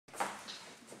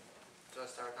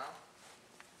start now?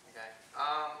 Okay.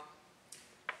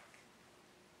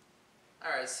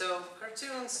 Alright, so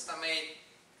cartoons are made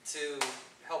to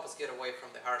help us get away from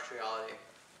the harsh reality,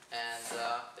 and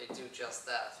they do just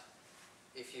that,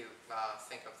 if you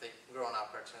think of the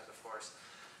grown-up cartoons, of course.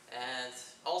 And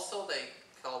also they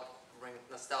help bring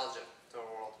nostalgia to our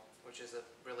world, which is a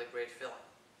really great feeling.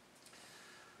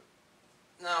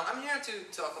 Now, I'm here to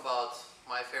talk about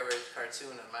my favorite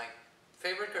cartoon and my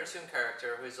favorite cartoon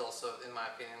character, who is also, in my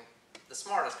opinion, the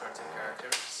smartest cartoon character,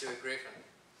 Stewie Griffin.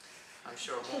 I'm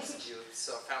sure most of you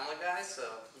saw Family Guy, so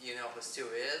you know who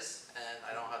Stewie is, and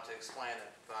I don't have to explain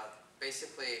it, but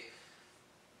basically,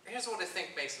 here's what I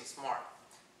think makes him smart.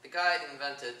 The guy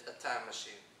invented a time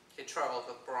machine. He traveled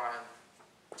with Brian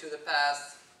to the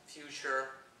past, future,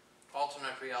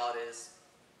 alternate realities.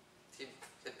 He'd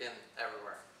been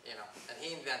everywhere, you know, and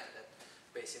he invented it,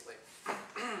 basically.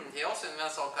 He also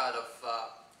invents all kind of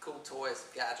cool toys,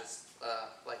 gadgets,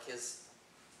 like his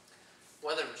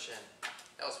weather machine.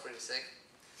 That was pretty sick.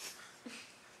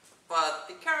 But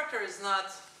the character is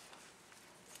not...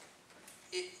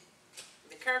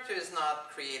 The character is not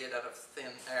created out of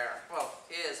thin air. Well,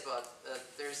 he is, but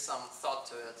there's some thought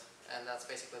to it, and that's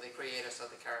basically the creators of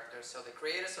the characters. So the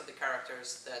creators of the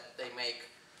characters that they make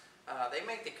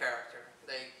the character.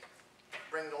 They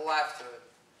bring the life to it.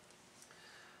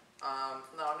 Now,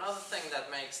 another thing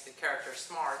that makes the character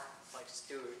smart, like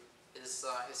Stewie, is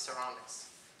his surroundings.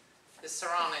 His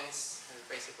surroundings, and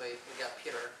basically, we got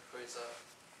Peter, who is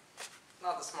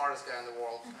not the smartest guy in the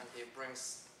world, and he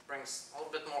brings a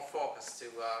little bit more focus to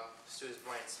Stewie's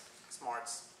brain's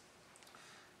smarts.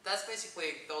 That's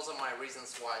basically, those are my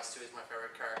reasons why Stewie is my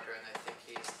favorite character, and I think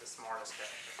he's the smartest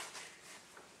character.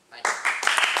 Thank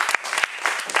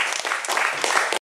you.